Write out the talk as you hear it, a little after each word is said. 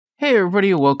Hey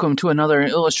everybody, welcome to another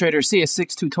Illustrator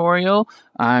CS6 tutorial.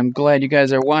 I'm glad you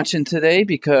guys are watching today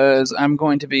because I'm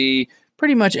going to be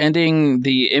pretty much ending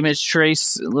the image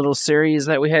trace little series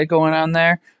that we had going on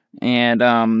there. And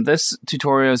this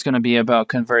tutorial is going to be about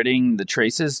converting the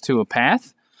traces to a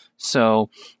path.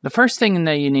 So the first thing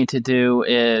that you need to do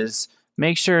is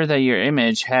make sure that your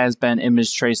image has been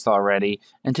image traced already.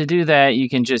 And to do that, you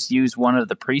can just use one of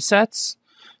the presets.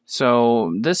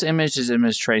 So this image is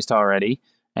image traced already.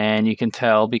 And you can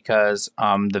tell because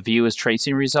the view is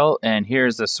tracing result, and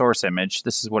here's the source image.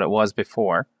 This is what it was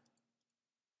before.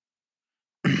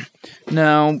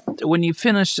 Now, when you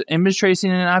finish image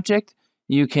tracing an object,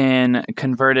 you can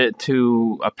convert it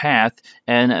to a path,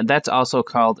 and that's also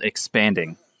called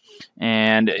expanding.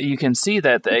 And you can see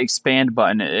that the expand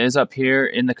button is up here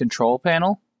in the control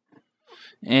panel.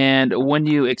 And when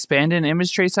you expand an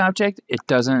image trace object, it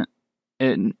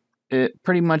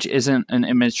pretty much isn't an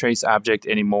image trace object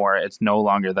anymore. It's no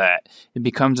longer that. It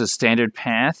becomes a standard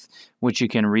path, which you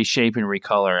can reshape and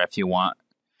recolor if you want.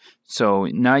 So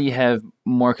now you have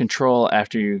more control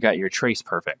after you got your trace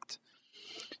perfect.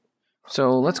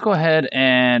 So let's go ahead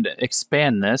and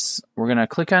expand this. We're going to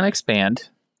click on expand.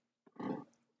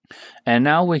 And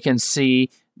now we can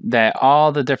see that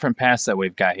all the different paths that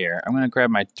we've got here. I'm going to grab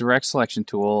my direct selection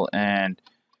tool and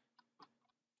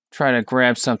try to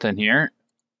grab something here.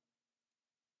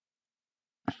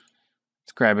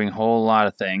 Grabbing a whole lot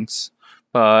of things,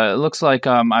 but it looks like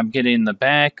I'm getting the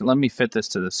back. Let me fit this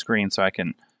to the screen so I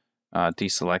can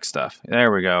deselect stuff.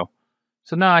 There we go.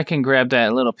 So now I can grab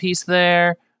that little piece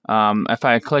there. If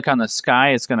I click on the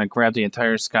sky, it's going to grab the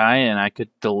entire sky, and I could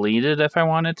delete it if I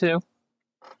wanted to.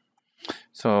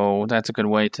 So that's a good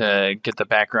way to get the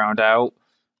background out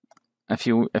if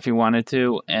you wanted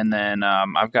to. And then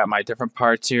I've got my different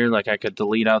parts here, like I could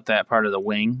delete out that part of the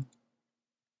wing.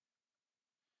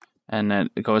 And then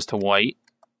it goes to white.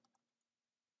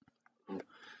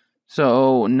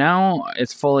 So now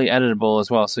it's fully editable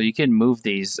as well, so you can move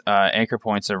these anchor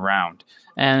points around.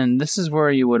 And this is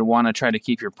where you would want to try to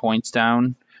keep your points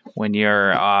down when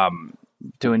you're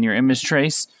doing your image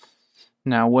trace.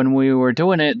 Now, when we were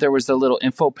doing it, there was the little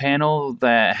info panel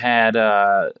that had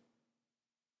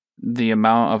the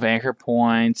amount of anchor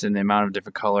points and the amount of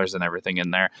different colors and everything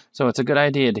in there. So it's a good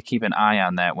idea to keep an eye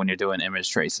on that when you're doing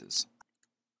image traces.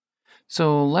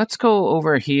 So let's go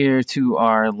over here to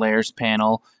our layers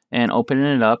panel and open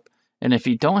it up. And if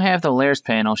you don't have the layers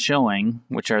panel showing,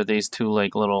 which are these two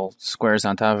like little squares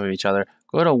on top of each other,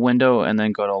 go to window and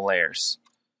then go to layers.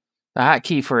 The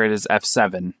hotkey for it is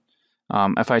F7.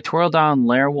 If I twirl down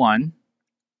layer 1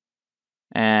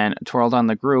 and twirl down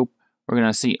the group, we're going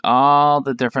to see all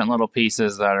the different little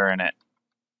pieces that are in it.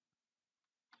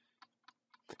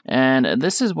 And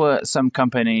this is what some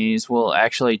companies will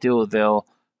actually do. They'll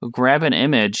grab an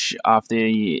image off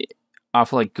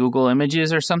like Google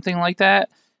Images or something like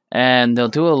that, and they'll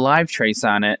do a live trace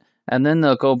on it, and then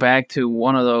they'll go back to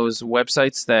one of those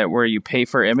websites where you pay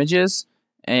for images,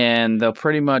 and they'll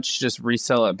pretty much just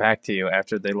resell it back to you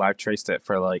after they live traced it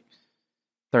for like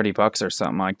 $30 or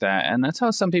something like that. And that's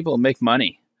how some people make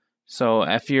money. So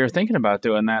if you're thinking about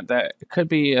doing that, that could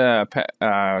be a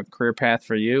career path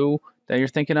for you that you're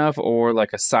thinking of, or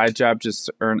like a side job, just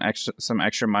earn some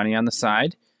extra money on the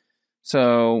side.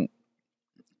 So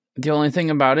the only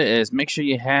thing about it is make sure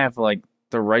you have like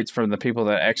the rights from the people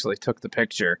that actually took the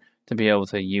picture to be able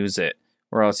to use it,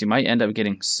 or else you might end up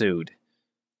getting sued.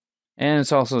 And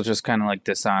it's also just kind of like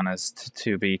dishonest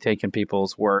to be taking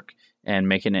people's work and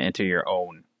making it into your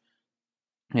own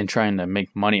and trying to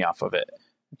make money off of it.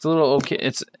 It's a little okay.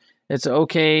 It's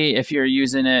okay if you're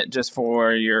using it just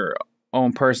for your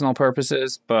own personal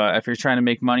purposes, but if you're trying to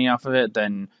make money off of it,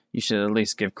 then you should at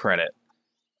least give credit.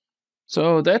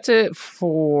 So that's it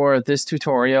for this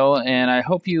tutorial, and I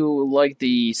hope you like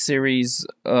the series,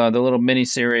 the little mini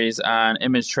series on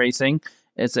image tracing.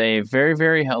 It's a very,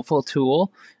 very helpful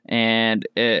tool, and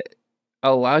it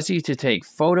allows you to take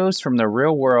photos from the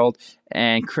real world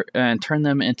and turn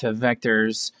them into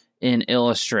vectors in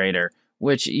Illustrator,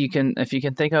 which you can, if you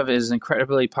can think of, is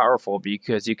incredibly powerful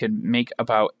because you can make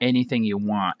about anything you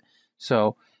want.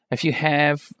 So if you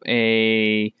have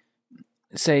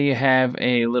say you have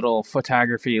a little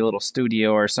photography, a little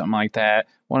studio or something like that,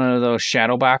 one of those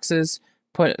shadow boxes,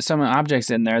 put some objects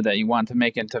in there that you want to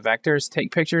make into vectors,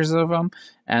 take pictures of them,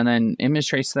 and then image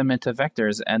trace them into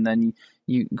vectors, and then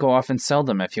you go off and sell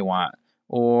them if you want,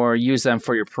 or use them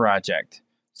for your project.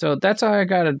 So that's all I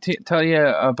got to tell you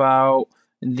about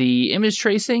the image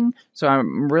tracing. So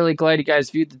I'm really glad you guys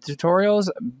viewed the tutorials.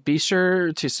 Be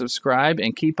sure to subscribe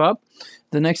and keep up.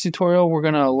 The next tutorial, we're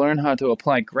going to learn how to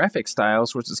apply graphic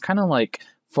styles, which is kind of like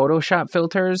Photoshop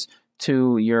filters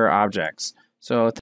to your objects. So